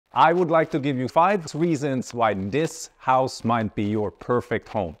I would like to give you 5 reasons why this house might be your perfect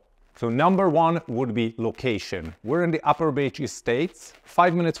home. So number 1 would be location. We're in the Upper Beach Estates,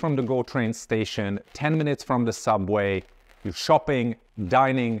 5 minutes from the GO train station, 10 minutes from the subway. Your shopping,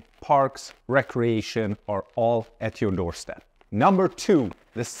 dining, parks, recreation are all at your doorstep. Number 2,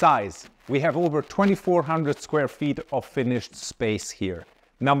 the size. We have over 2,400 square feet of finished space here.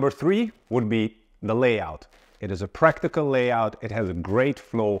 Number 3 would be the layout. It is a practical layout. It has a great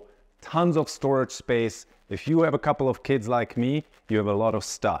flow, tons of storage space. If you have a couple of kids like me, you have a lot of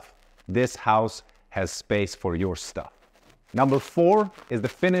stuff. This house has space for your stuff. Number 4 is the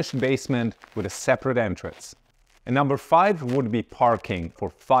finished basement with a separate entrance. And number 5 would be parking for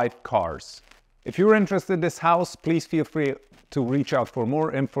 5 cars. If you're interested in this house, please feel free to reach out for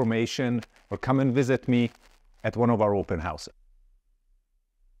more information or come and visit me at one of our open houses.